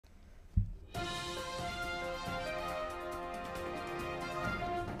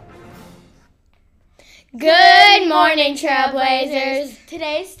Good morning, Trailblazers.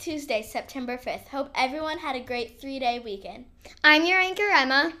 Today's Tuesday, September 5th. Hope everyone had a great 3-day weekend. I'm your anchor,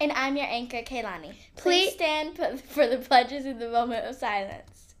 Emma. And I'm your anchor, Kaylani. Please stand for the pledges in the moment of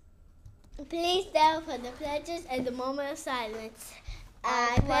silence. Please stand for the pledges and the moment of silence.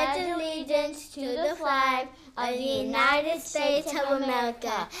 I pledge allegiance to the flag of the United States of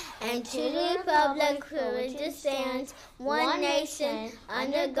America and to the republic for which it stands, one nation,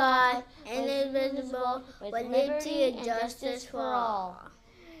 under God, indivisible, with liberty and justice for all.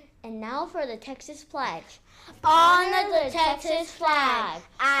 And now for the Texas pledge. Honor the Texas flag.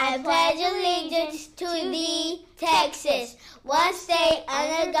 I pledge allegiance to thee, Texas, one state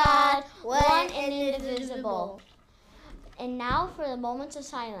under God, one and indivisible. And now for the moments of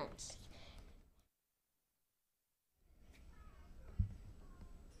silence.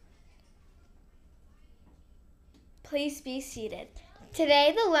 Please be seated.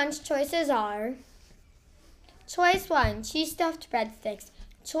 Today the lunch choices are: Choice 1, cheese stuffed breadsticks.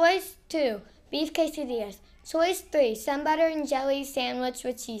 Choice 2, beef quesadillas. Choice 3, sun butter and jelly sandwich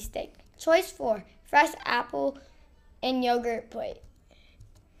with cheesesteak. Choice 4, fresh apple and yogurt plate.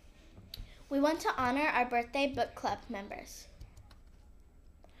 We want to honor our birthday book club members.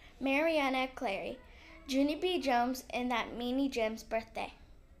 Mariana Clary, Junie B. Jones, and that Meanie Jim's birthday.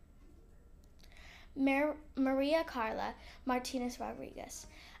 Maria Carla Martinez Rodriguez,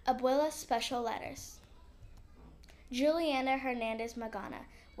 Abuela Special Letters. Juliana Hernandez Magana,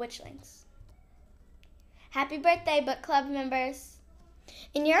 Witchlings. Happy birthday, book club members!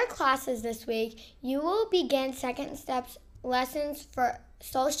 In your classes this week, you will begin second steps lessons for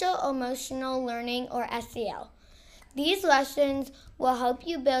social emotional learning, or SEL. These lessons will help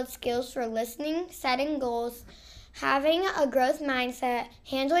you build skills for listening, setting goals, having a growth mindset,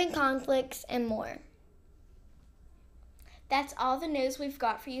 handling conflicts, and more. That's all the news we've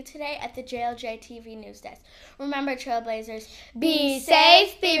got for you today at the JLJ TV News Desk. Remember, Trailblazers, be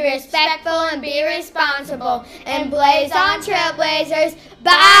safe, be respectful, and be responsible. And blaze on, Trailblazers.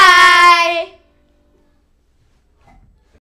 Bye!